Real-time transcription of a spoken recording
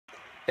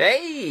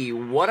Hey,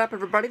 what up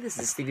everybody? This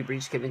is Stevie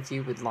Breach coming to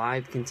you with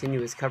live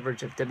continuous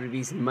coverage of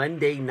WWE's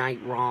Monday Night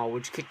Raw,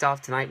 which kicked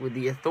off tonight with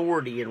The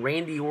Authority and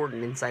Randy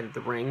Orton inside of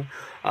the ring.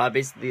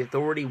 Basically, The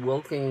Authority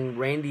welcoming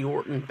Randy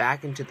Orton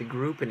back into the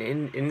group, and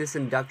in this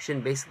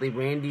induction, basically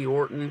Randy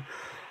Orton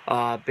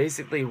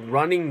basically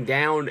running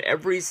down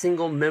every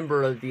single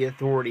member of The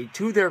Authority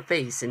to their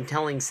face and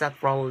telling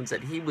Seth Rollins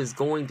that he was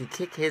going to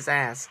kick his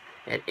ass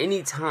at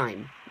any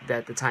time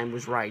that the time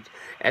was right.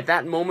 At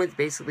that moment,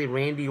 basically,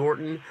 Randy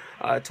Orton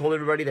told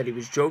everybody that he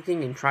was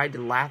joking and tried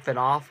to laugh it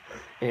off.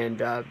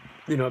 And,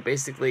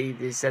 basically,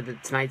 they said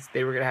that tonight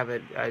they were going to have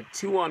a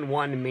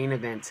 2-on-1 main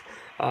event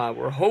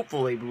where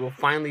hopefully we will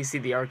finally see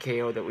the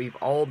RKO that we've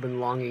all been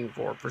longing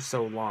for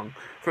so long.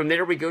 From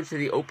there, we go to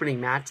the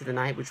opening match of the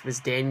night, which was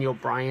Daniel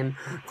Bryan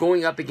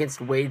going up against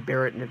Wade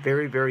Barrett in a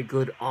very, very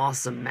good,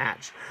 awesome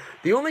match.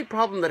 The only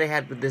problem that I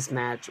had with this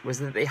match was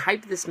that they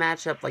hyped this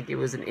match up like it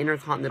was an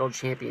Intercontinental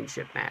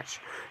Championship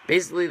match.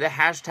 Basically, the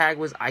hashtag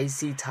was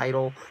IC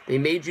title. They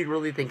made you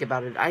really think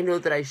about it. I know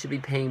that I should be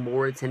paying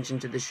more attention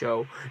to the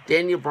show.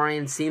 Daniel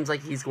Bryan seems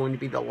like he's going to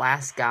be the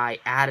last guy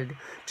added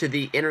to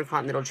the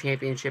Intercontinental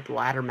Championship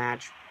ladder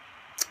match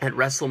at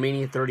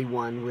WrestleMania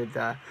 31 with,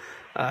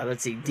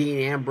 Dean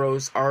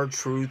Ambrose,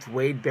 R-Truth,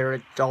 Wade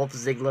Barrett, Dolph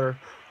Ziggler,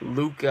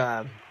 Luke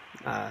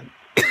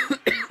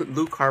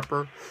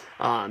Harper,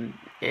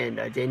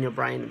 and Daniel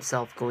Bryan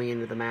himself going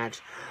into the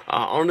match.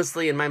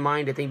 Honestly, in my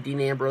mind, I think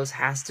Dean Ambrose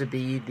has to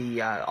be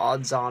the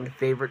odds-on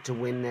favorite to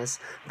win this.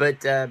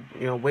 But,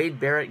 Wade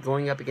Barrett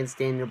going up against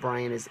Daniel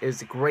Bryan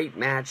is a great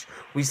match.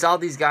 We saw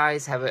these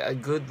guys have a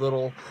good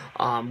little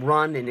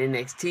run in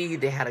NXT.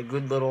 They had a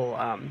good little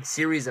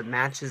series of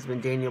matches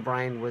when Daniel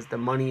Bryan was the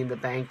Money in the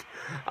Bank,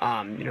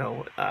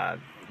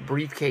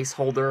 briefcase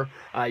holder.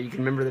 You can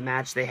remember the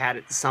match they had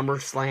at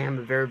SummerSlam,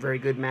 a very, very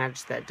good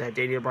match that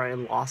Daniel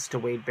Bryan lost to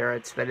Wade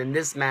Barrett. But in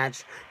this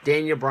match,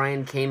 Daniel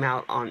Bryan came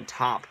out on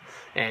top.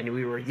 And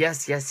we were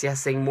yes,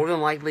 saying more than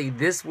likely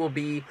this will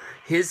be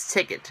his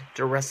ticket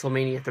to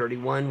WrestleMania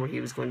 31, where he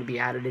was going to be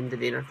added into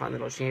the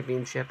Intercontinental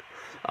Championship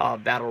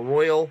Battle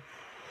Royal.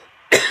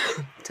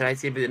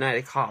 Tonight's going to be the night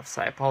of coughs,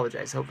 so I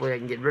apologize. Hopefully I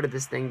can get rid of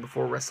this thing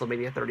before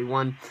WrestleMania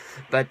 31.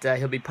 But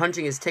he'll be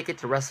punching his ticket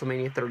to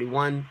WrestleMania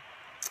 31.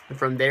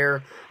 From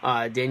there,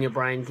 Daniel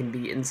Bryan can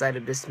be inside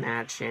of this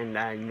match and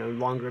no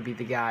longer be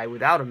the guy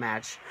without a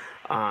match.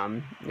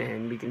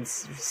 And we can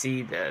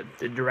see the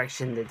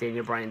direction that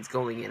Daniel Bryan's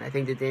going in. I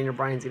think that Daniel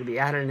Bryan's going to be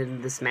added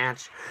into this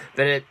match,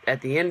 but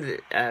at the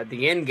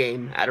end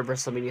game out of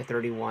WrestleMania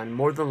 31,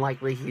 more than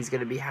likely he's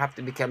going to have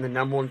to become the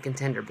 #1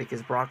 contender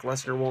because Brock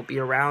Lesnar won't be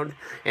around,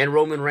 and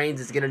Roman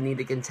Reigns is going to need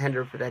a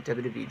contender for that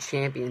WWE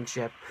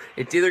Championship.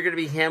 It's either going to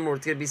be him or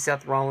it's going to be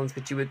Seth Rollins,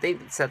 but you would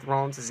think that Seth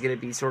Rollins is going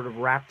to be sort of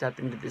wrapped up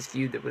into this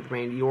feud with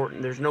Randy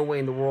Orton. There's no way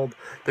in the world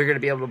they're going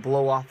to be able to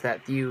blow off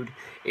that feud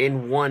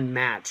in one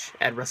match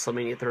at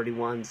WrestleMania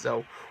 31,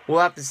 so we'll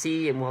have to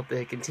see, and we'll have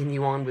to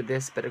continue on with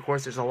this. But of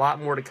course, there's a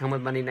lot more to come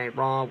with Monday Night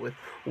Raw with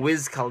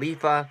Wiz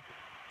Khalifa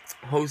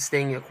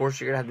hosting. Of course,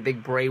 you're gonna have the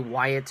big Bray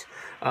Wyatt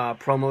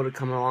promo to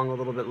come along a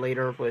little bit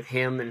later with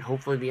him, and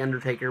hopefully the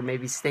Undertaker,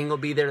 maybe Sting will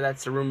be there.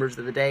 That's the rumors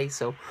of the day,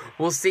 so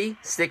we'll see.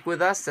 Stick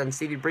with us. I'm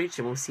Stevie Breach,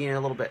 and we'll see you in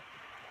a little bit.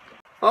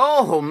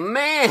 Oh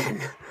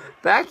man,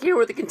 back here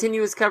with the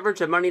continuous coverage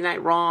of Monday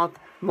Night Raw,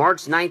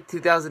 March 9th,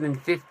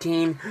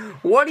 2015.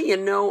 What do you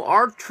know?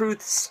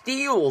 R-Truth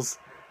steals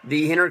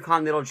the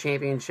Intercontinental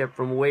Championship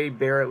from Wade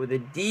Barrett with a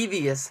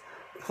devious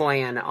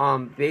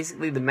plan.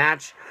 Basically, the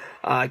match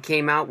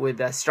came out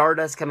with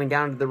Stardust coming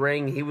down to the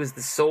ring. He was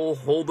the sole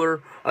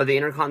holder of the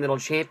Intercontinental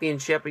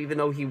Championship, even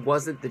though he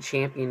wasn't the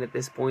champion at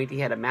this point. He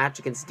had a match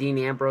against Dean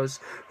Ambrose,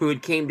 who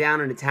had came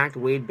down and attacked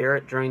Wade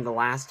Barrett during the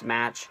last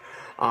match.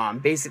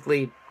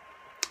 Basically,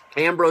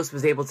 Ambrose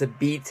was able to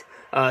beat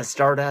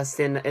Stardust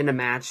in a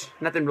match.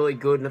 Nothing really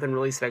good, nothing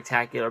really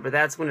spectacular, but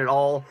that's when it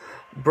all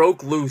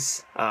broke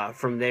loose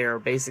from there,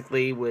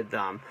 basically with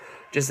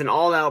just an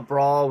all-out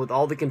brawl with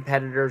all the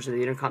competitors of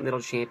the Intercontinental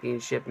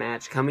Championship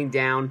match coming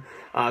down.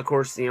 Of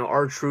course,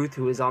 R-Truth,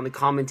 who was on the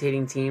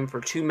commentating team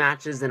for 2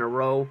 matches in a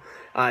row,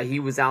 he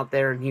was out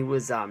there, and he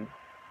was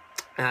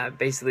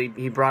basically,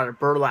 he brought a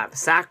burlap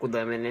sack with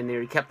him, and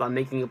they kept on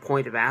making a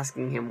point of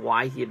asking him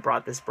why he had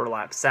brought this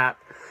burlap sack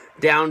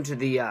down to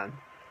the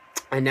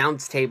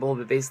announce table.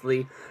 But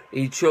basically,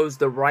 he chose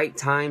the right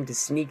time to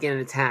sneak in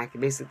and attack.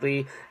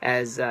 Basically,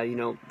 as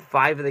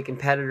 5 of the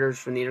competitors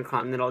from the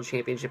Intercontinental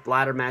Championship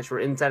ladder match were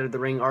inside of the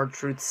ring,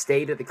 R-Truth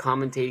stayed at the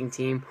commentating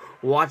team,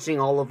 watching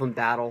all of them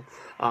battle.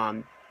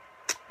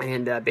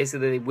 And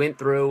basically, they went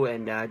through,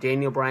 and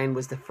Daniel Bryan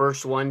was the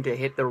first one to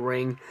hit the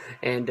ring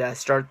and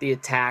start the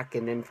attack.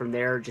 And then from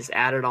there, just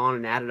added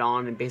on.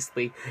 And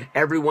basically,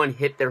 everyone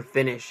hit their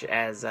finish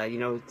as,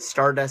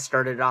 Stardust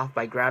started off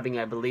by grabbing,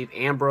 I believe,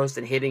 Ambrose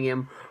and hitting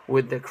him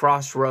with the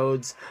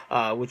Crossroads,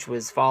 which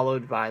was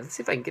followed by, let's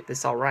see if I can get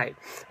this all right,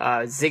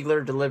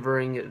 Ziggler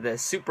delivering the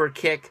super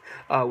kick,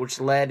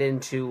 which led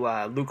into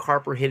Luke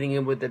Harper hitting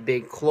him with the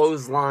big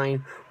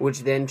clothesline,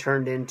 which then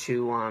turned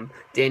into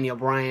Daniel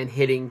Bryan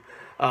hitting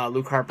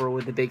Luke Harper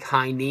with the big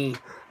high knee,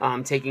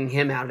 taking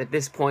him out. At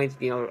this point,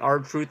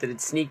 R-Truth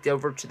had sneaked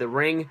over to the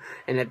ring,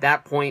 and at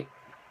that point,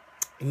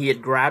 he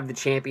had grabbed the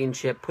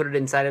championship, put it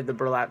inside of the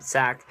burlap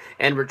sack,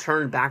 and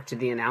returned back to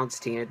the announce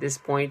team. At this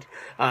point,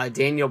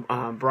 Daniel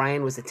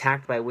Bryan was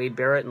attacked by Wade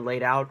Barrett and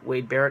laid out.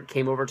 Wade Barrett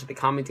came over to the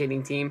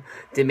commentating team,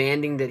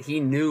 demanding that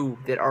he knew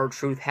that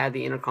R-Truth had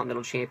the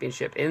Intercontinental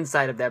Championship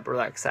inside of that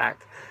burlap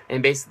sack,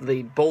 and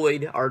basically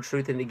bullied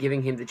R-Truth into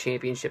giving him the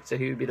championship so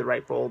he would be the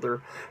rightful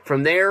holder.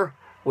 From there,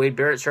 Wade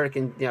Barrett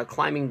started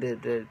climbing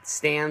the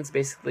stands,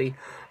 basically,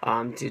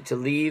 to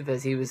leave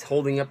as he was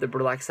holding up the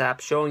burlap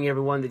sack, showing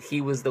everyone that he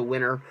was the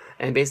winner.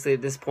 And basically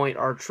at this point,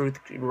 R-Truth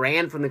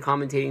ran from the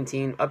commentating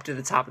team up to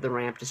the top of the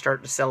ramp to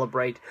start to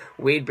celebrate.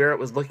 Wade Barrett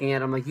was looking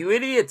at him like, "You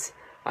idiots!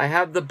 I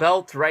have the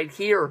belt right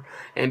here."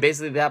 And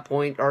basically at that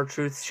point,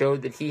 R-Truth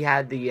showed that he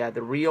had the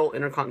real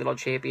Intercontinental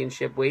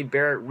Championship. Wade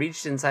Barrett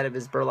reached inside of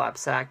his burlap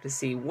sack to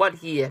see what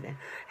he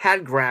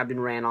had grabbed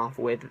and ran off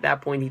with. At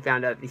that point, he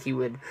found out that he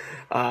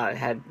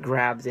had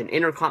grabbed an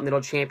Intercontinental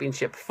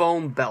Championship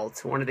foam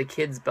belt, one of the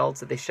kids'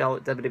 belts that they sell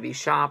at WWE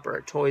Shop or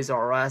at Toys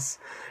R Us.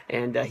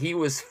 And he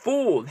was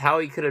fooled how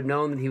he could have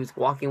known that he was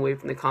walking away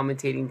from the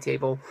commentating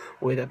table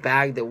with a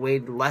bag that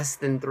weighed less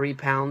than 3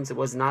 pounds. It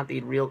was not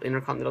the real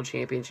Intercontinental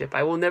Championship.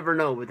 I will never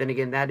know, but then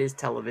again, that is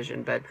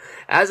television. But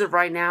as of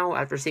right now,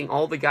 after seeing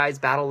all the guys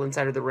battle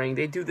inside of the ring,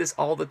 they do this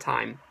all the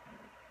time.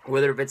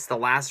 Whether if it's the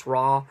last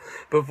Raw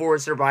before a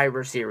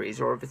Survivor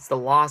Series, or if it's the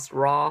last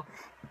Raw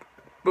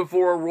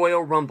before a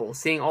Royal Rumble,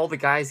 seeing all the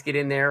guys get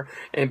in there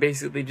and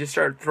basically just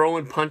start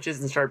throwing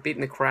punches and start beating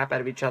the crap out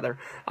of each other.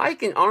 I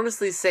can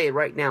honestly say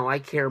right now I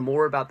care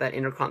more about that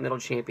Intercontinental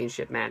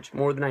Championship match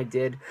more than I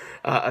did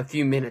a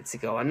few minutes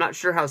ago. I'm not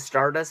sure how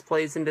Stardust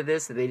plays into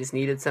this, that they just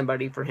needed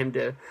somebody for him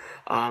to,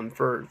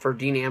 for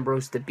Dean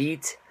Ambrose to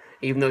beat,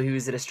 even though he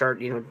was at a start,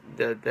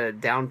 the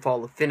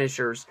downfall of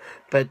finishers.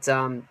 But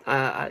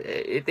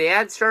if they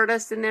add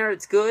Stardust in there,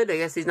 it's good. I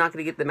guess he's not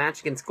going to get the match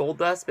against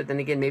Goldust, but then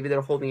again, maybe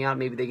they're holding out.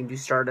 Maybe they can do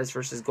Stardust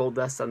versus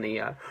Goldust on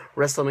the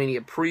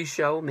WrestleMania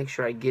pre-show. Make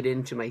sure I get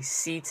into my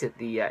seats at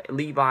the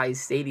Levi's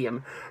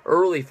Stadium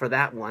early for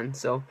that one.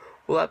 So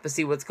we'll have to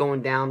see what's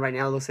going down. Right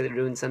now, it looks like they're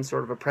doing some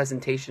sort of a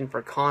presentation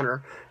for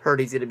Connor.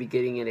 Heard he's going to be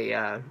getting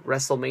a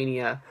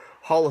WrestleMania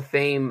Hall of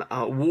Fame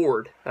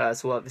award.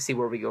 So we'll have to see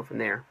where we go from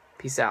there.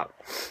 Peace out.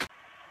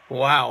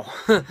 Wow,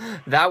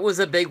 that was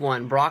a big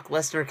one. Brock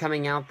Lesnar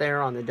coming out there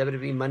on the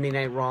WWE Monday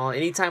Night Raw.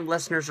 Anytime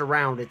Lesnar's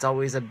around, it's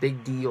always a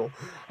big deal.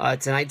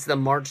 Tonight's the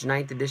March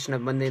 9th edition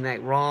of Monday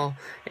Night Raw,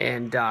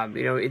 and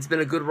it's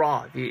been a good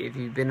Raw. If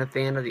you've been a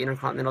fan of the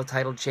Intercontinental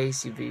title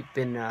chase, you've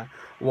been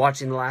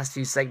watching the last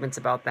few segments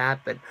about that,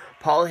 but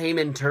Paul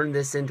Heyman turned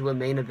this into a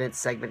main event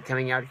segment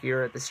coming out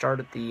here at the start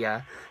of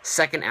the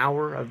second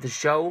hour of the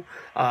show.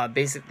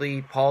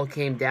 Basically, Paul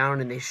came down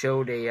and they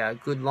showed a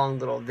good long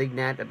little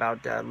vignette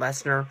about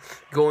Lesnar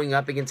going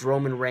up against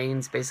Roman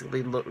Reigns.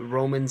 Basically,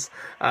 Roman's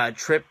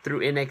trip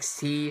through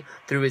NXT,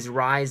 through his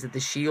rise at the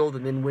Shield,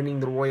 and then winning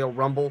the Royal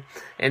Rumble,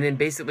 and then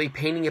basically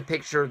painting a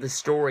picture of the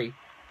story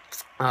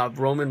of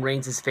Roman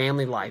Reigns'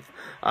 family life,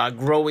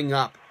 growing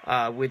up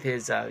with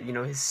his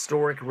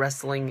historic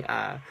wrestling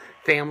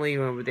family,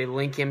 where they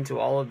link him to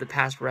all of the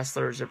past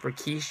wrestlers of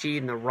Rikishi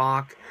and The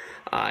Rock,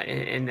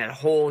 and that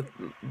whole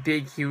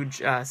big,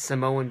 huge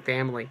Samoan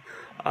family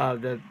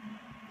that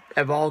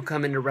have all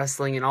come into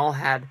wrestling and all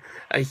had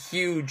a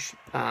huge,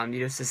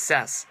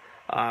 success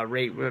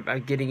rate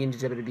about getting into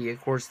WWE.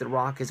 Of course, The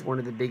Rock is one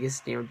of the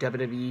biggest,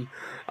 WWE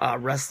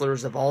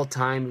wrestlers of all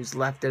time, who's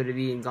left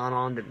WWE and gone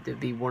on to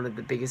be one of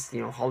the biggest,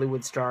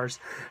 Hollywood stars.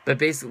 But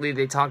basically,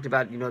 they talked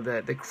about,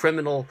 the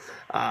criminal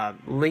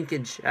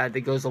linkage that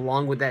goes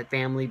along with that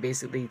family,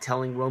 basically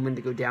telling Roman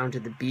to go down to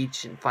the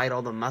beach and fight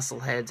all the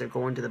muscleheads, or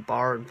go into the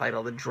bar and fight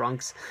all the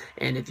drunks.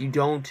 And if you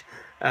don't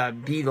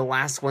be the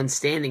last one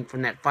standing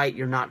from that fight,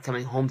 you're not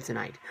coming home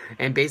tonight.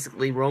 And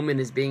basically, Roman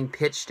is being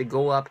pitched to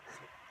go up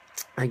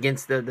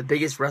against the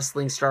biggest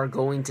wrestling star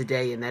going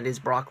today, and that is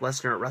Brock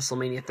Lesnar at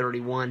WrestleMania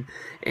 31.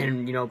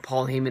 And,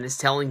 Paul Heyman is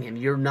telling him,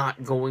 you're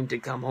not going to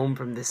come home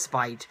from this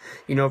fight.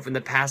 From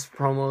the past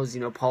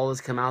promos, Paul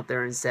has come out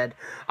there and said,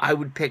 I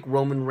would pick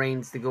Roman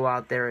Reigns to go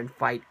out there and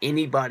fight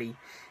anybody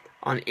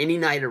on any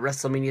night at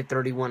WrestleMania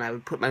 31. I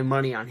would put my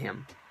money on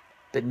him,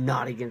 but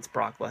not against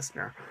Brock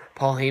Lesnar.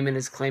 Paul Heyman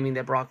is claiming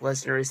that Brock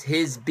Lesnar is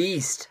his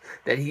beast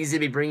that he's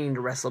going to be bringing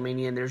to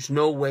WrestleMania, and there's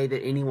no way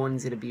that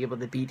anyone's going to be able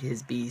to beat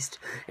his beast.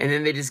 And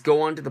then they just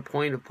go on to the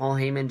point of Paul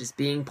Heyman just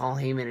being Paul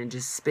Heyman and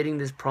just spitting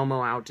this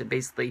promo out to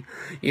basically,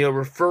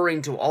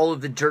 referring to all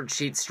of the dirt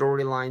sheet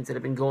storylines that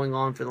have been going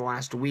on for the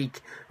last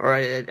week, or I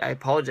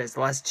apologize,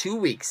 the last 2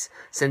 weeks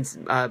since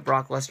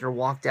Brock Lesnar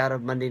walked out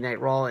of Monday Night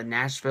Raw in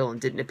Nashville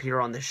and didn't appear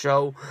on the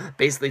show,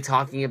 basically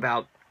talking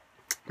about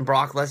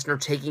Brock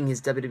Lesnar taking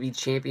his WWE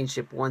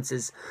Championship once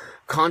his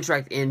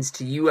contract ends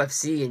to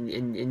UFC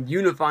and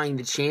unifying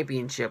the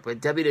championship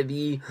with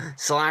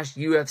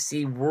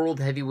WWE/UFC World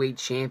Heavyweight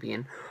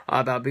Champion.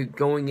 About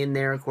going in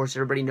there. Of course,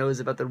 everybody knows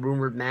about the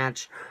rumored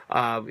match,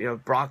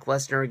 Brock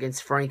Lesnar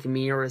against Frank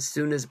Mir. As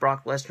soon as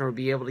Brock Lesnar will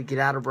be able to get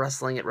out of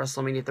wrestling at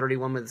WrestleMania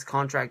 31 when his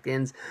contract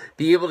ends,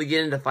 be able to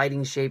get into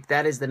fighting shape,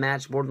 that is the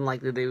match more than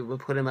likely they will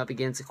put him up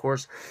against. Of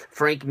course,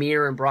 Frank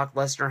Mir and Brock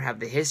Lesnar have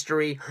the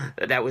history.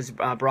 That was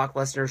Brock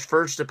Lesnar's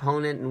first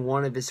opponent and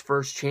one of his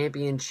first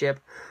championship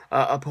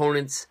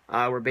opponents,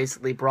 where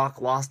basically Brock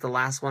lost the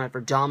last one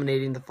after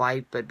dominating the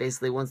fight, but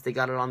basically once they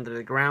got it onto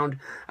the ground,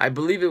 I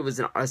believe it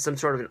was some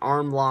sort of an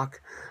arm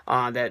lock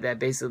that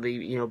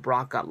basically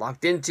Brock got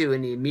locked into,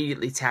 and he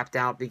immediately tapped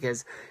out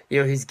because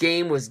his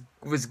game was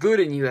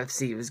good in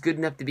UFC. It was good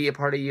enough to be a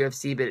part of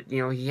UFC, but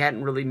he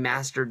hadn't really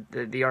mastered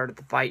the art of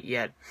the fight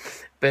yet.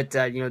 But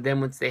then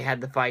once they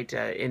had the fight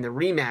in the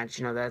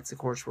rematch, that's of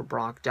course where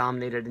Brock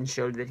dominated and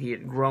showed that he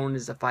had grown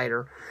as a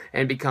fighter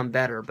and become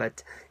better.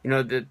 But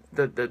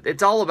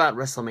it's all about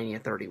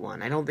WrestleMania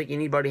 31. I don't think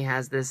anybody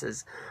has this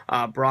as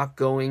Brock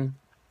going,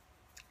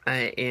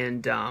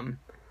 and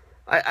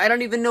I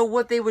don't even know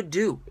what they would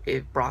do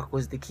if Brock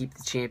was to keep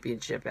the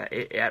championship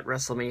at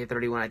WrestleMania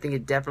 31. I think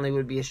it definitely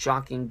would be a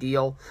shocking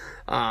deal.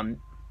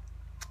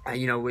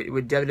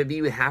 With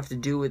WWE would have to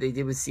do what they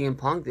did with CM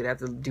Punk. They'd have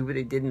to do what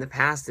they did in the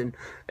past and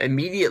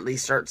immediately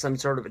start some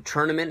sort of a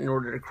tournament in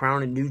order to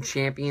crown a new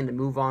champion to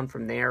move on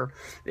from there.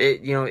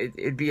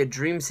 It'd be a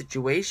dream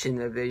situation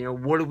of,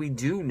 what do we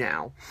do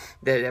now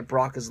that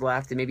Brock has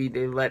left? And maybe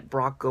they let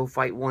Brock go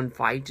fight one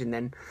fight and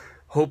then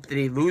hope that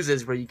he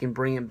loses where you can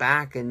bring him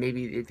back, and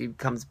maybe if he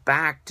comes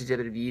back to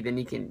WWE, then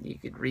you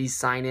could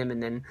re-sign him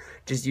and then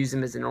just use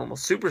him as a normal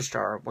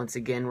superstar once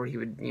again, where he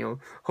would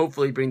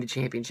hopefully bring the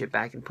championship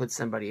back and put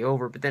somebody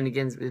over. But then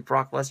again, if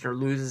Brock Lesnar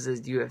loses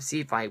his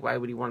UFC fight, why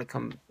would he want to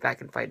come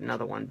back and fight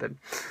another one? But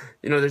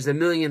there's a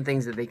million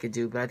things that they could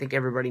do, but I think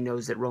everybody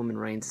knows that Roman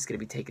Reigns is going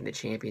to be taking the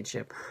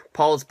championship.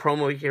 Paul's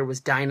promo here was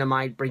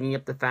dynamite, bringing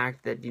up the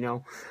fact that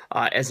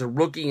as a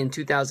rookie in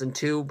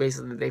 2002,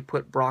 basically they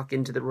put Brock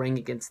into the ring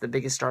against the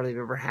biggest star they've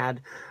ever had,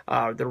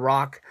 The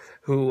Rock,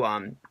 who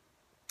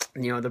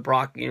the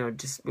Brock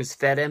just was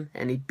fed him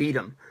and he beat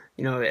him.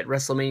 At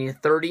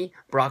WrestleMania 30,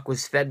 Brock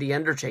was fed The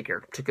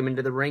Undertaker, took him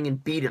into the ring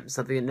and beat him,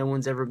 something that no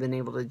one's ever been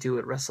able to do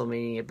at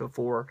WrestleMania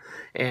before.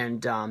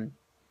 And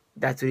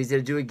that's what he's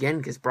going to do again,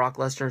 because Brock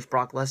Lesnar is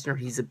Brock Lesnar.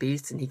 He's a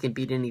beast and he can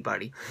beat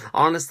anybody.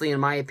 Honestly, in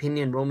my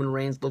opinion, Roman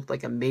Reigns looked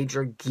like a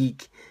major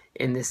geek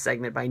in this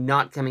segment by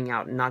not coming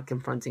out and not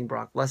confronting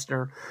Brock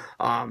Lesnar.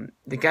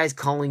 The guy's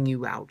calling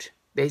you out,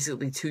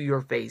 basically to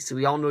your face. So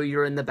we all know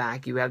you're in the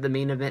back. You have the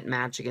main event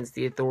match against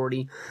the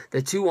Authority,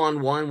 the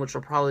 2-on-1, which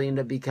will probably end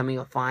up becoming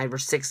a 5 or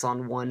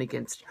 6-on-1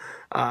 against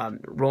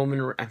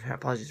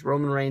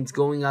Roman Reigns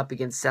going up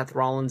against Seth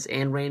Rollins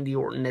and Randy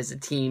Orton as a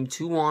team,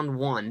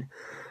 2-on-1.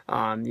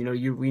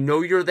 We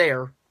know you're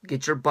there.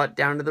 Get your butt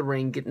down to the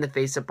ring, get in the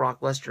face of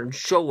Brock Lesnar, and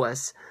show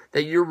us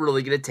that you're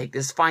really going to take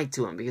this fight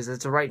to him. Because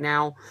as of right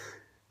now,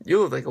 you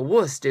look like a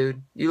wuss,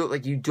 dude. You look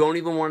like you don't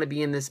even want to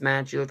be in this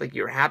match. You look like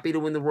you're happy to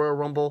win the Royal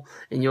Rumble,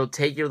 and you'll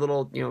take your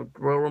little,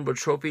 Royal Rumble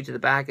trophy to the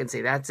back and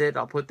say, that's it,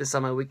 I'll put this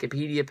on my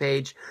Wikipedia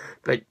page.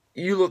 But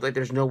you look like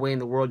there's no way in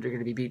the world you're going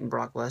to be beating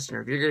Brock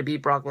Lesnar. If you're going to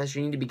beat Brock Lesnar,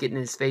 you need to be getting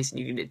in his face,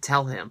 and you need to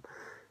tell him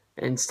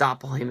and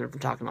stop Paul Heyman from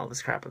talking all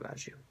this crap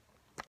about you.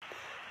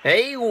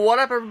 Hey, what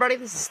up, everybody?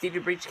 This is Stevie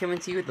Breach coming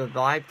to you with the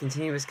live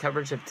continuous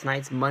coverage of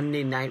tonight's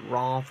Monday Night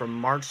Raw from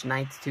March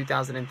 9th,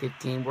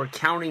 2015. We're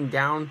counting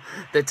down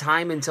the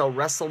time until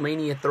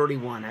WrestleMania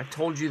 31. I've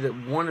told you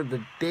that one of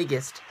the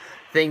biggest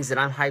things that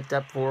I'm hyped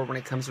up for when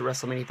it comes to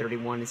WrestleMania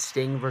 31 is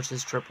Sting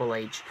versus Triple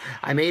H.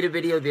 I made a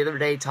video the other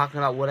day talking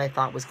about what I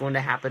thought was going to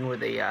happen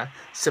with a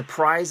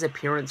surprise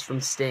appearance from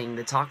Sting.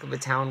 The talk of the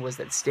town was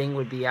that Sting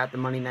would be at the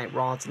Monday Night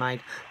Raw tonight,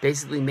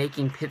 basically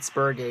making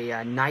Pittsburgh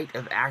a night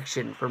of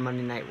action for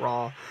Monday Night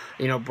Raw.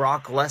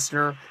 Brock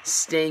Lesnar,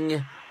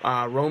 Sting,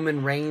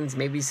 Roman Reigns,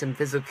 maybe some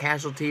physical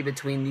casualty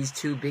between these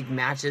two big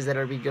matches that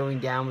are going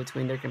down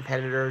between their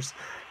competitors.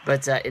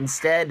 But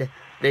instead,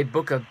 they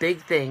book a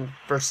big thing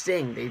for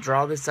Sting. They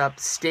draw this up.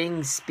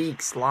 Sting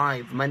speaks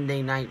live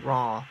Monday Night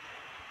Raw.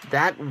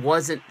 That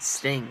wasn't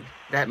Sting.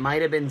 That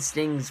might have been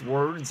Sting's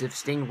words if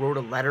Sting wrote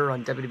a letter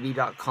on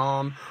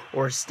WWE.com,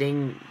 or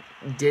Sting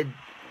did,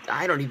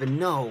 I don't even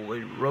know,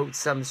 wrote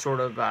some sort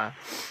of,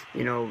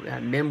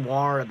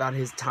 memoir about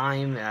his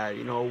time,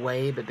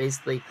 away. But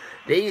basically,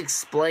 they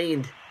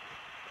explained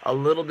a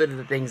little bit of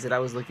the things that I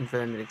was looking for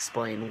them to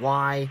explain.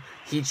 Why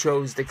he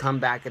chose to come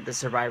back at the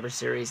Survivor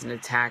Series and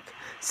attack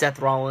Seth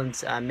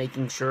Rollins,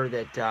 making sure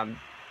that Dolph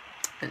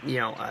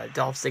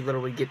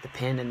Ziggler would get the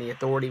pin and the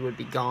Authority would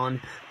be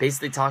gone.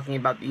 Basically talking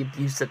about the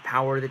abuse of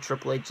power that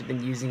Triple H had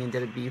been using in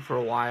WWE for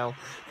a while.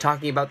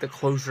 Talking about the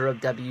closure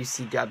of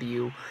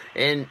WCW.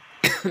 And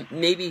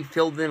maybe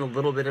filled in a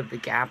little bit of the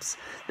gaps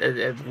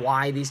of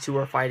why these two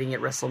are fighting at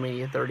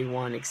WrestleMania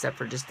 31, except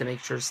for just to make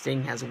sure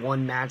Sting has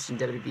one match in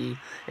WWE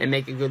and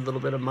make a good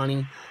little bit of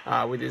money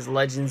with his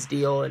Legends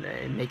deal,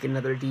 and make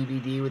another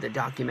DVD with a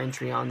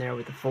documentary on there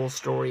with the full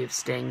story of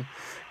Sting.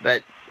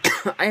 But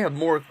I have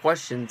more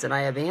questions than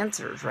I have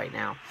answers right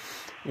now.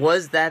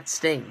 Was that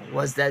Sting?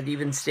 Was that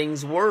even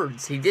Sting's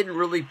words? He didn't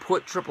really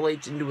put Triple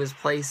H into his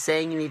place,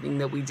 saying anything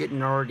that we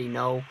didn't already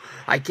know.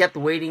 I kept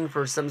waiting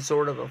for some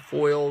sort of a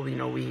foil. You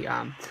know, we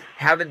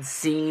haven't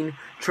seen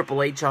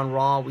Triple H on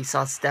Raw. We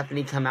saw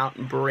Stephanie come out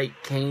and berate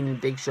Kane and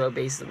Big Show,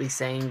 basically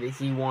saying that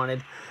she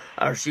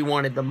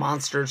wanted the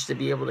monsters to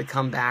be able to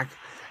come back.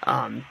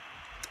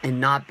 And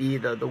not be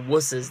the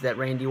wusses that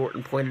Randy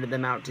Orton pointed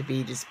them out to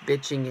be, just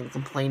bitching and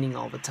complaining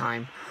all the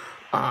time.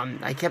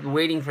 I kept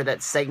waiting for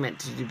that segment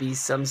to be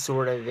some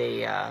sort of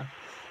a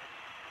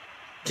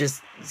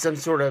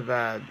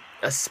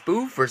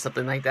spoof or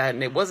something like that,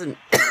 and it wasn't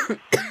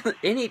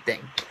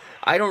anything.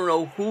 I don't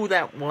know who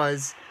that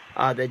was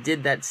that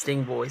did that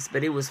Sting voice,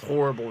 but it was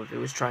horrible if it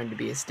was trying to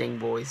be a Sting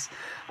voice.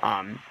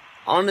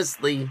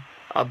 Honestly,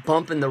 a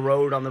bump in the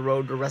road on the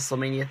road to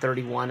WrestleMania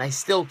 31. I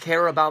still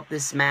care about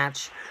this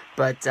match,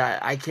 but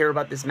I care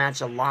about this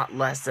match a lot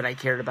less than I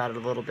cared about it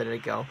a little bit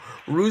ago.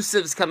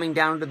 Rusev's coming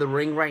down to the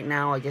ring right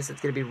now. I guess it's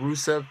going to be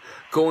Rusev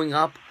going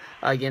up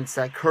against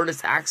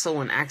Curtis Axel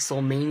and Axel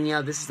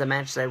Mania. This is the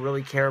match that I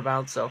really care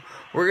about, so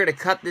we're going to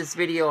cut this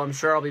video. I'm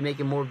sure I'll be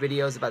making more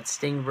videos about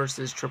Sting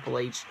versus Triple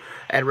H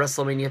at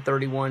WrestleMania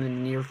 31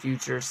 in the near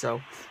future,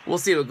 so we'll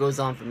see what goes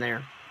on from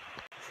there.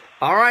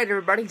 Alright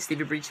everybody,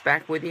 Stevie Breach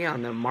back with you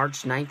on the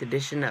March 9th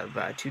edition of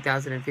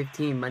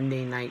 2015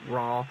 Monday Night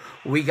Raw.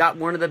 We got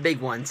one of the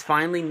big ones,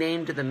 finally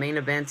named to the main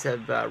event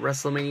of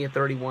WrestleMania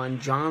 31,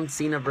 John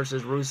Cena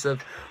versus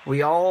Rusev.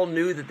 We all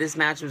knew that this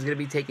match was going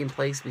to be taking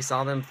place. We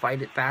saw them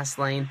fight at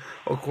Fastlane.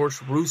 Of course,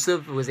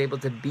 Rusev was able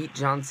to beat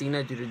John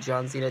Cena due to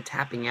John Cena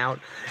tapping out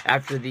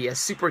after the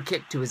super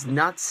kick to his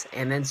nuts,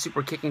 and then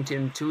super kicking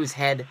him to his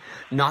head,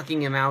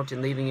 knocking him out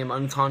and leaving him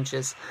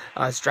unconscious,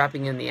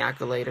 strapping in the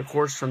Accolade. Of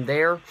course, from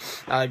there,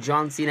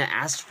 John Cena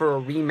asked for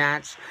a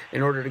rematch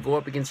in order to go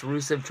up against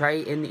Rusev, try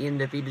in the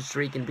undefeated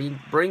streak, and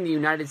bring the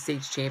United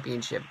States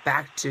Championship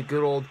back to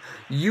good old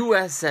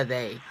US of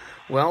A.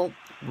 Well,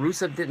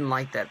 Rusev didn't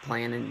like that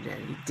plan, and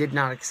he did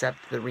not accept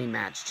the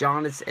rematch.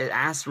 John has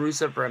asked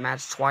Rusev for a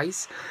match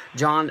twice.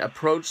 John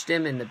approached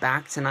him in the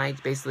back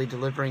tonight, basically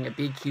delivering a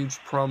big, huge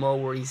promo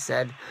where he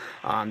said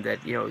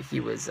that, you know,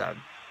 he was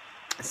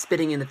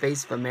spitting in the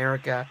face of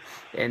America,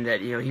 and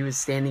that, you know, he was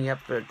standing up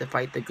to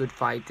fight the good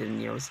fight,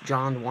 and, you know,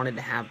 John wanted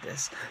to have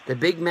this. The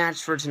big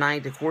match for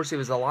tonight, of course, it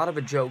was a lot of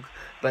a joke,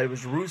 but it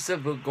was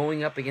Rusev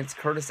going up against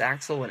Curtis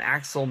Axel and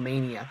Axel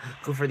Mania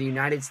for the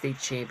United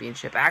States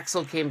Championship.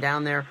 Axel came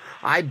down there.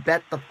 I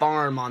bet the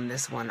farm on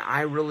this one.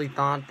 I really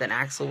thought that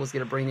Axel was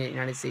going to bring the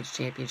United States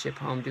Championship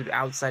home due to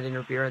outside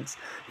interference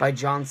by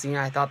John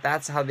Cena. I thought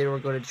that's how they were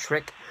going to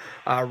trick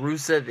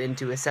Rusev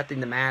into accepting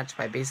the match,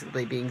 by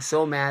basically being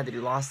so mad that he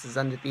lost his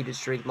undefeated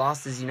streak,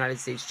 lost his United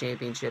States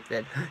Championship,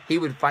 that he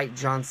would fight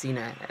John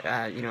Cena,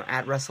 you know,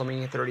 at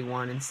WrestleMania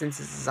 31. And since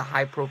this is a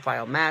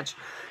high-profile match,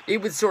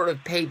 it would sort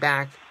of pay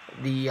back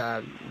the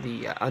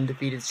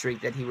undefeated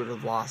streak that he would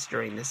have lost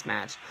during this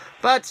match.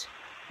 But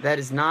that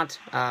is not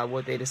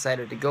what they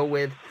decided to go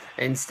with.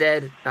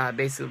 Instead,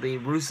 basically,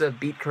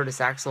 Rusev beat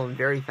Curtis Axel in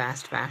very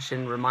fast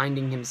fashion,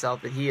 reminding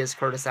himself that he is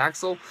Curtis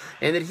Axel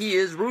and that he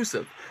is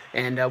Rusev.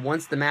 And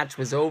once the match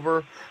was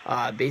over,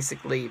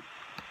 basically,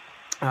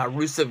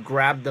 Rusev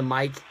grabbed the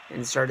mic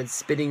and started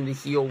spitting the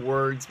heel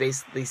words,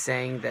 basically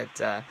saying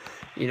that,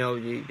 you know,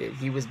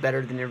 he was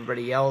better than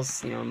everybody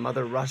else, you know,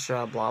 Mother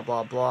Russia, blah,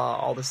 blah, blah,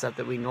 all the stuff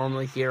that we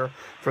normally hear.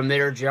 From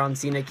there, John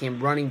Cena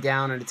came running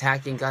down and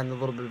attacking, got in a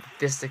little bit of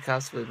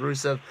fisticuffs with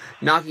Rusev,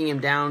 knocking him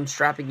down,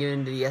 strapping him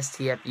into the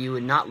STFU,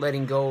 and not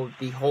letting go of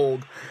the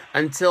hold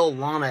until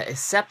Lana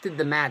accepted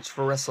the match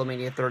for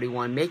WrestleMania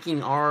 31,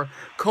 making our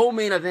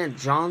co-main event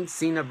John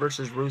Cena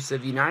versus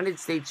Rusev United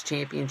States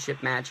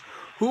Championship match.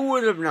 Who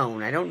would have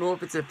known? I don't know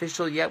if it's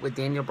official yet, with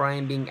Daniel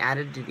Bryan being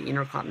added to the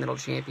Intercontinental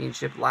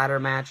Championship ladder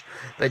match.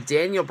 But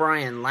Daniel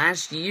Bryan,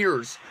 last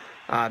year's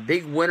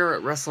big winner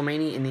at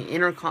WrestleMania in the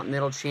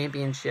Intercontinental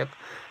Championship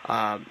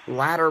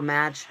ladder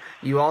match.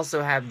 You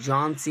also have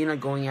John Cena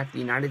going after the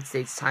United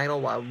States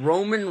title, while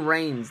Roman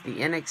Reigns, the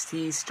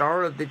NXT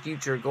star of the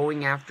future,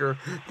 going after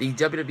the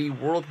WWE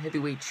World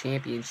Heavyweight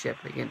Championship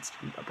against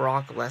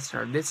Brock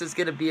Lesnar. This is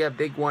going to be a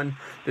big one.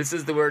 This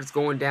is where it's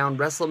going down.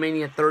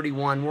 WrestleMania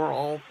 31. We're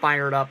all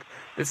fired up.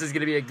 This is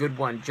going to be a good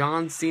one.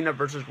 John Cena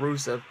versus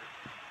Rusev.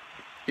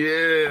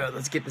 Yeah,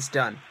 let's get this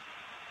done.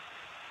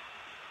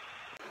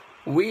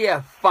 We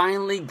have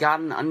finally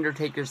gotten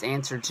Undertaker's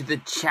answer to the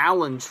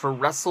challenge for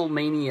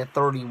WrestleMania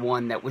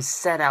 31 that was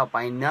set out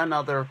by none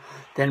other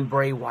than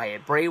Bray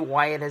Wyatt. Bray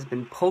Wyatt has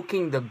been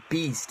poking the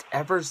beast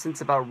ever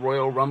since about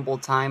Royal Rumble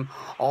time,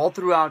 all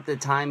throughout the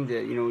time, the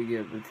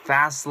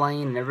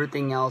Fastlane and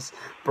everything else.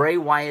 Bray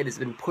Wyatt has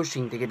been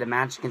pushing to get a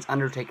match against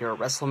Undertaker at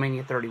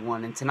WrestleMania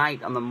 31. And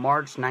tonight, on the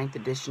March 9th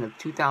edition of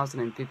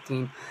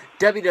 2015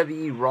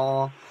 WWE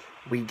Raw,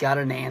 we got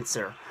an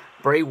answer.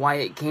 Bray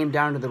Wyatt came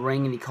down to the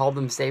ring and he called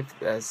himself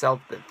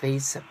the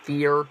face of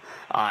fear,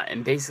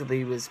 and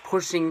basically was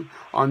pushing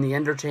on the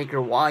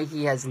Undertaker why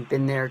he hasn't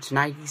been there.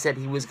 Tonight he said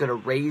he was going to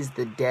raise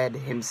the dead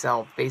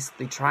himself,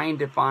 basically trying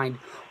to find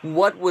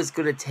what was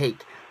going to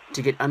take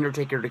to get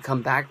Undertaker to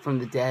come back from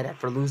the dead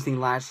after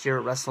losing last year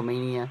at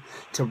WrestleMania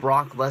to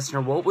Brock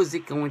Lesnar. What was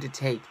it going to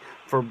take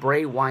for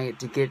Bray Wyatt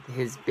to get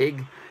his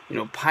big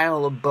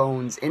pile of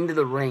bones into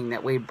the ring?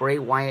 That way Bray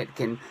Wyatt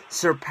can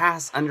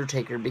surpass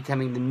Undertaker,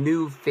 becoming the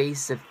new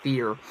face of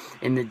fear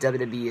in the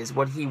WWE is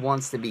what he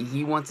wants to be.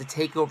 He wants to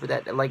take over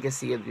that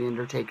legacy of the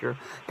Undertaker.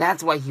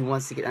 That's why he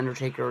wants to get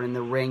Undertaker in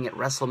the ring at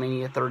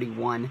WrestleMania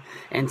 31.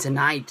 And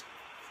tonight,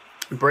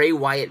 Bray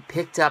Wyatt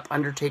picked up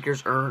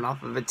Undertaker's urn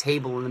off of a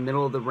table in the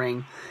middle of the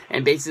ring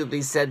and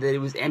basically said that it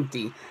was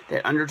empty,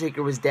 that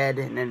Undertaker was dead,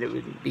 and that it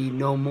would be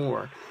no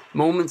more.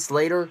 Moments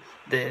later,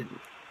 the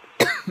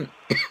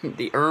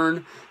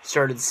urn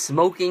started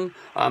smoking,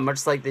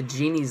 much like the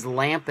genie's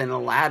lamp in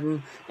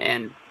Aladdin,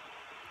 and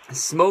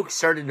smoke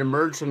started to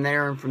emerge from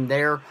there, and from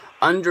there,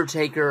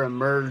 Undertaker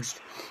emerged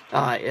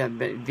via,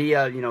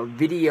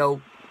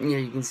 video.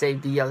 You can say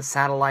via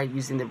satellite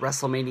using the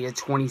WrestleMania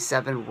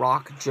 27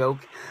 Rock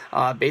joke,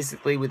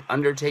 basically with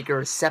Undertaker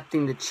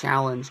accepting the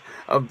challenge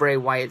of Bray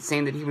Wyatt,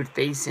 saying that he would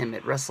face him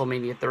at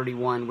WrestleMania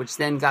 31, which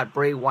then got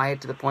Bray Wyatt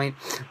to the point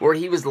where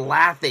he was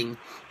laughing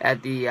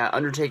at the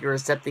Undertaker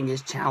accepting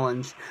his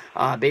challenge.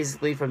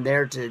 Basically from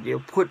there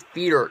to put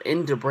fear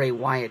into Bray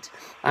Wyatt,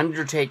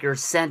 Undertaker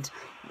sent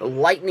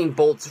lightning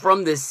bolts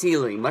from the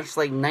ceiling, much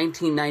like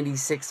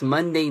 1996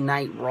 Monday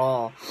Night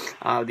Raw.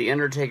 The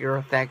Undertaker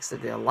effects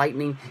of the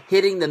lightning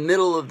hitting the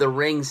middle of the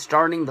ring,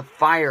 starting the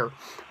fire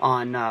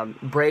on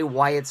Bray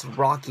Wyatt's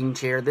rocking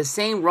chair, the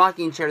same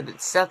rocking chair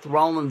that Seth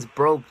Rollins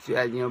broke,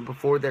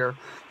 before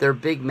their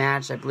big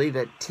match, I believe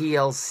at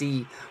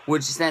TLC,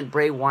 which sent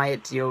Bray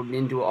Wyatt,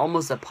 into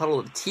almost a puddle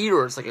of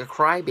tears, like a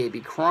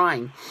crybaby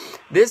crying.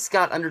 This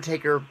got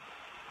Undertaker,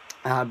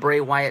 Bray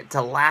Wyatt,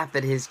 to laugh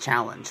at his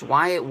challenge.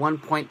 Why at one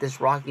point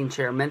this rocking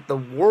chair meant the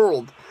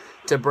world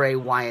to Bray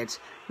Wyatt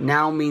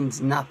now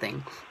means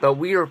nothing. But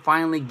we are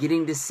finally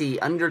getting to see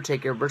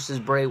Undertaker versus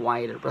Bray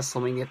Wyatt at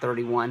WrestleMania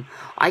 31.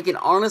 I can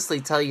honestly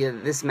tell you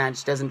that this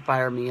match doesn't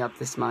fire me up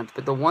this much,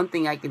 but the one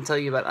thing I can tell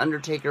you about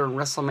Undertaker and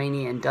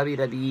WrestleMania and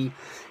WWE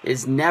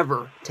is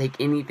never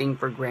take anything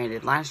for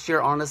granted. Last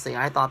year, honestly,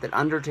 I thought that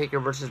Undertaker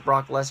versus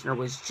Brock Lesnar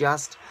was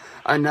just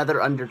another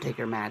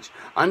Undertaker match.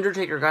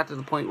 Undertaker got to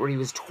the point where he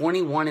was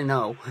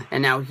 21-0,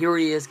 and now here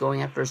he is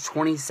going after his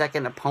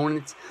 22nd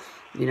opponent.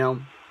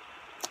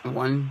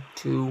 1,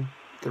 2,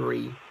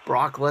 3.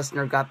 Brock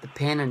Lesnar got the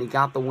pin and he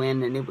got the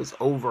win, and it was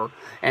over.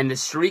 And the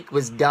streak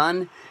was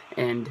done,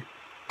 and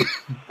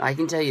I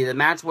can tell you the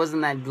match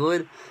wasn't that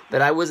good,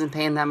 but I wasn't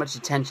paying that much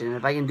attention. And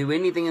if I can do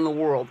anything in the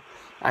world,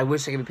 I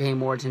wish I could be paying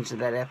more attention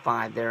to that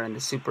F5 there in the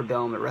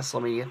Superdome at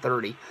WrestleMania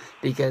 30,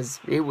 because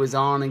it was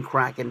on and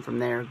cracking from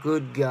there.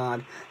 Good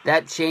God.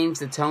 That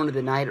changed the tone of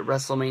the night at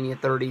WrestleMania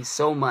 30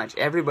 so much.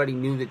 Everybody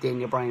knew that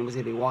Daniel Bryan was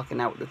going to be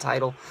walking out with the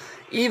title.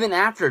 Even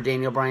after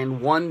Daniel Bryan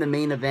won the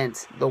main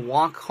event, the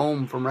walk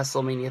home from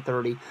WrestleMania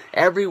 30,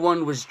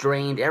 everyone was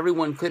drained.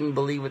 Everyone couldn't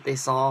believe what they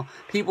saw.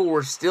 People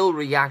were still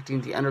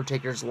reacting to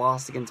Undertaker's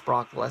loss against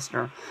Brock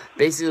Lesnar,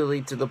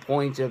 basically to the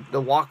point of the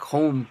walk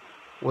home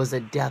was a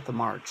death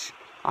march.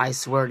 I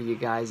swear to you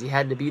guys, you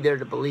had to be there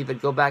to believe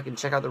it. Go back and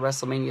check out the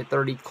WrestleMania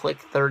 30,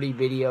 Click 30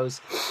 videos.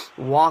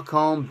 Walk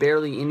home,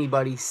 barely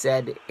anybody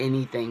said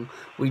anything.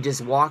 We just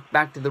walked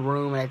back to the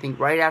room, and I think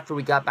right after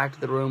we got back to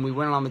the room, we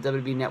went on the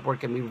WWE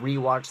Network and we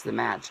rewatched the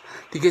match,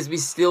 because we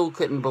still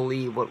couldn't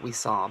believe what we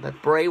saw.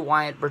 But Bray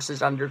Wyatt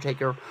versus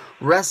Undertaker,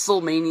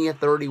 WrestleMania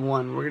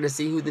 31. We're going to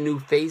see who the new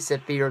face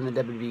of fear in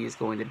the WWE is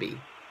going to be.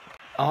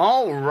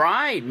 All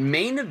right,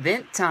 main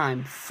event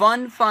time.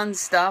 Fun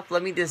stuff.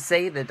 Let me just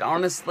say that,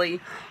 honestly,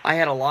 I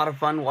had a lot of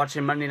fun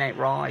watching Monday Night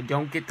Raw. I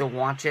don't get to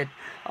watch it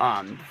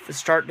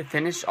start to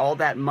finish all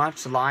that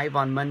much live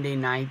on Monday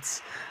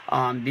nights.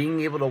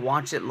 Being able to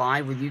watch it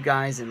live with you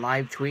guys and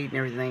live tweet and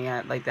everything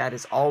like that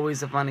is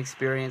always a fun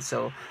experience.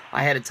 So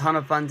I had a ton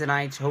of fun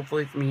tonight.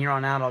 Hopefully from here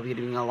on out I'll be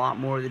doing a lot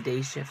more of the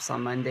day shifts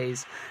on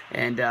Mondays,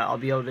 and I'll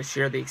be able to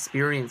share the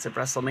experience of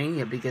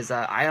WrestleMania, because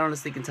I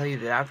honestly can tell you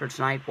that after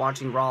tonight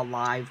watching Raw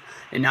live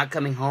and not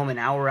coming home an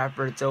hour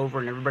after it's over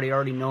and everybody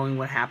already knowing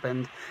what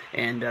happened,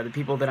 and the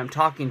people that I'm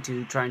talking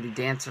to trying to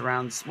dance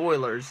around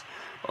spoilers,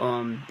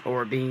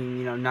 or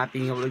being, not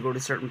being able to go to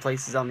certain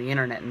places on the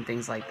internet and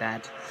things like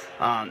that.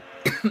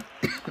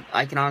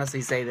 I can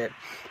honestly say that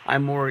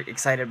I'm more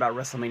excited about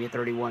WrestleMania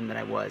 31 than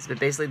I was. But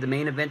basically, the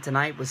main event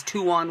tonight was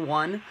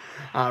 2-on-1.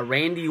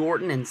 Randy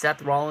Orton and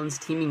Seth Rollins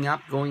teaming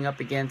up, going up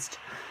against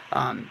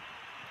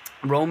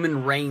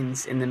Roman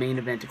Reigns in the main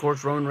event. Of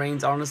course, Roman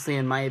Reigns, honestly,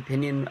 in my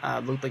opinion,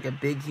 looked like a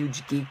big,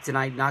 huge geek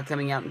tonight, not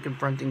coming out and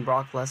confronting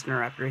Brock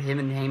Lesnar after him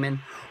and Heyman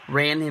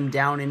ran him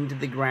down into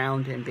the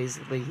ground, and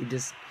basically he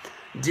just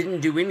didn't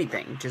do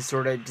anything, just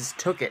sort of just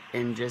took it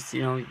and just,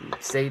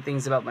 say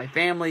things about my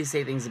family,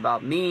 say things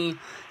about me,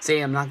 say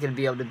I'm not going to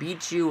be able to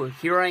beat you.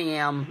 Here I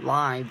am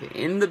live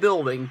in the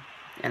building,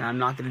 and I'm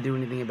not going to do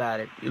anything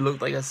about it. You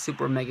looked like a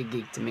super mega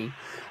geek to me.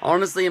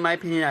 Honestly, in my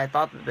opinion, I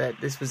thought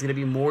that this was going to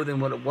be more than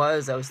what it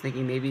was. I was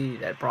thinking maybe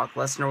that Brock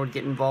Lesnar would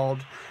get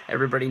involved.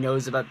 Everybody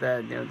knows about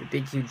the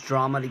big, huge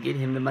drama to get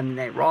him to Monday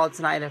Night Raw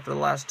tonight after the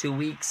last 2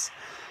 weeks.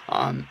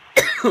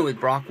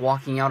 With Brock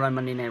walking out on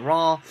Monday Night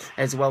Raw,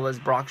 as well as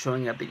Brock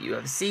showing up at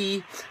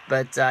UFC,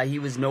 but he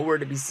was nowhere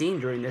to be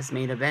seen during this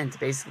main event.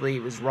 Basically,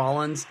 it was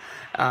Rollins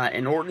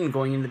and Orton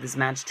going into this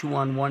match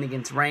 2-on-1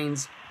 against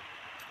Reigns.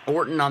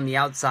 Orton on the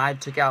outside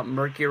took out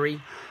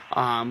Mercury,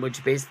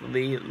 which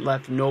basically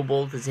left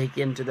Noble to take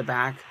him to the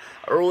back.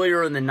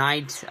 Earlier in the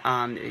night,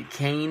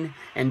 Kane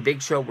and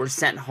Big Show were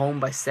sent home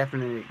by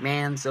Stephanie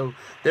McMahon, so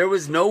there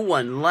was no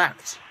one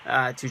left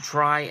to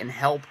try and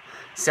help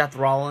Seth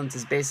Rollins.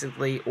 As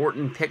basically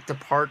Orton picked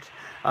apart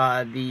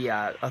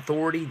the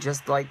Authority,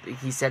 just like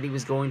he said he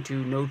was going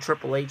to. No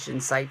Triple H in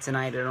sight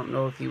tonight. I don't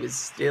know if he was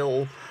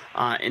still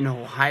in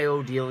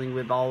Ohio dealing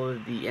with all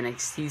of the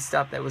NXT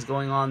stuff that was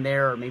going on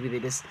there, or maybe they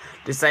just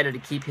decided to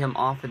keep him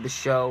off of the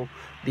show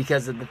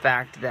because of the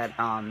fact that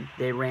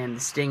they ran the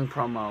Sting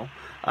promo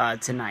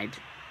tonight.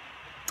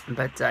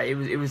 But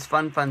it was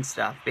fun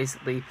stuff.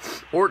 Basically,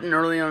 Orton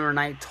early on the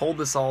night told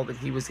us all that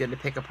he was going to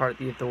pick apart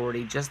the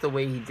Authority just the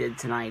way he did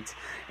tonight.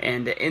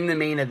 And in the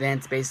main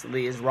event,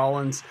 basically, as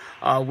Rollins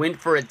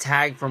went for a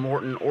tag from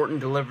Orton, Orton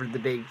delivered the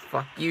big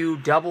 "fuck you"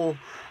 double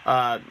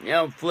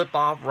flip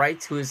off right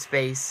to his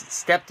face,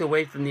 stepped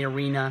away from the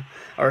ring,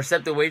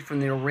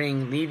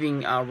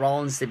 leaving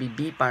Rollins to be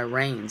beat by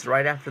Reigns.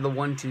 Right after the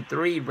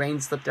 1-2-3,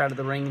 Reigns slipped out of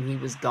the ring and he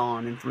was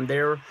gone. And from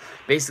there,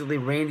 basically,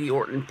 Randy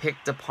Orton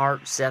picked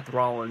apart Seth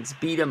Rollins,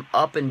 beat him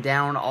up and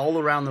down all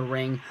around the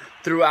ring,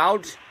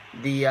 throughout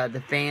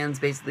the fans,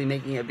 basically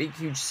making a big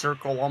huge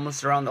circle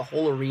almost around the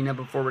whole arena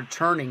before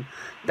returning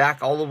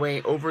back all the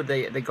way over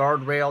the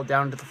guardrail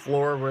down to the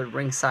floor where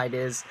ringside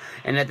is.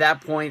 And at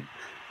that point,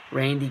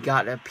 Randy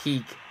got a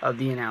peek of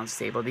the announce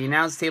table. The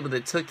announce table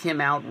that took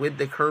him out with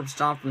the curb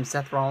stomp from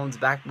Seth Rollins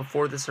back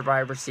before the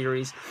Survivor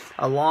Series.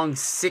 A long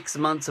 6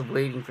 months of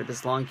waiting for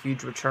this long,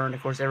 huge return.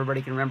 Of course,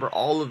 everybody can remember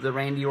all of the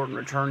Randy Orton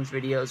returns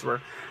videos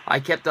where I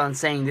kept on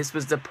saying this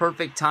was the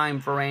perfect time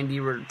for Randy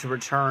to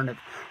return. If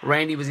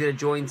Randy was going to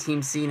join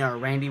Team Cena, or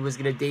Randy was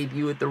going to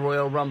debut at the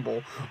Royal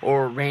Rumble,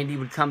 or Randy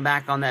would come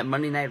back on that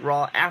Monday Night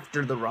Raw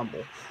after the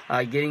Rumble,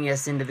 getting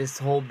us into this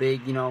whole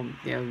big,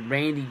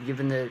 Randy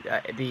giving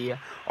the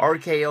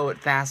RKO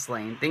at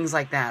Fastlane, things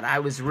like that. I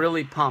was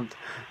really pumped.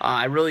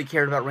 I really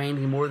cared about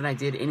Randy more than I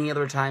did any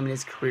other time in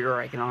his career.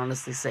 I can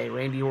honestly say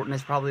Randy Orton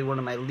is probably one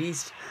of my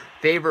least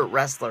favorite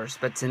wrestlers,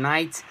 but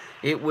tonight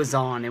it was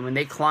on. And when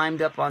they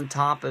climbed up on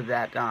top of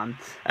that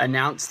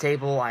announce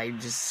table, I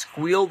just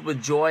squealed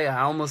with joy.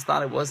 I almost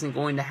thought it wasn't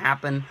going to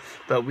happen,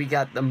 but we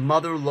got the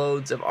mother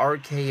loads of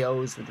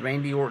RKOs with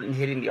Randy Orton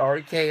hitting the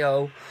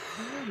RKO,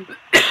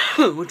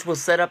 which will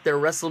set up their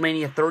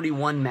WrestleMania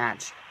 31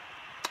 match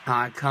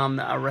come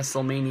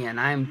WrestleMania, and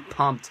I am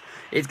pumped.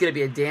 It's going to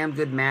be a damn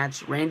good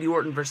match. Randy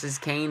Orton versus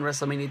Kane,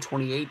 WrestleMania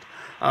 28,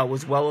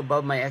 was well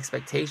above my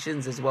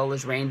expectations, as well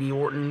as Randy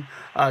Orton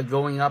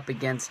going up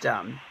against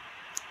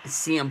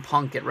CM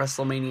Punk at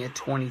WrestleMania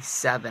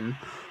 27.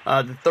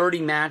 The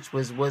 30 match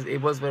was what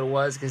it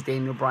was because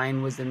Daniel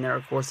Bryan was in there.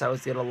 Of course, I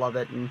was going to love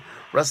it. And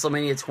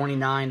WrestleMania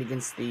 29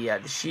 against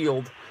the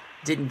Shield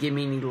didn't give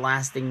me any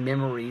lasting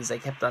memories. I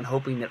kept on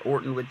hoping that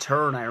Orton would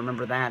turn. I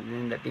remember that, and it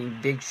ended up being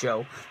Big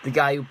Show. The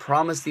guy who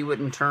promised he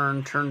wouldn't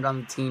turned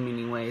on the team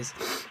anyways.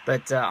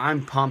 But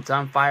I'm pumped.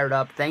 I'm fired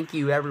up. Thank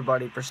you,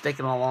 everybody, for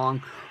sticking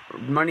along.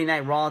 Monday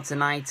Night Raw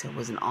tonight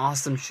was an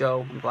awesome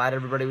show. I'm glad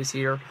everybody was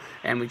here,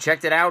 and we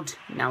checked it out.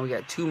 Now we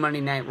got 2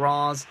 Monday Night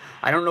Raws.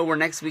 I don't know where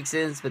next week's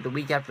is, but the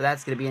week after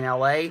that's going to be in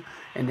LA,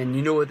 and then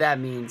you know what that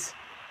means.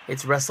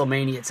 It's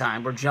WrestleMania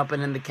time. We're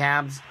jumping in the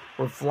cabs.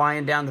 We're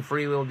flying down the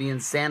freeway. We'll be in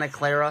Santa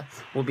Clara.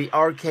 We'll be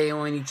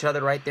RKOing each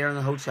other right there in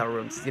the hotel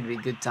rooms. It's going to be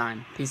a good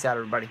time. Peace out,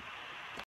 everybody.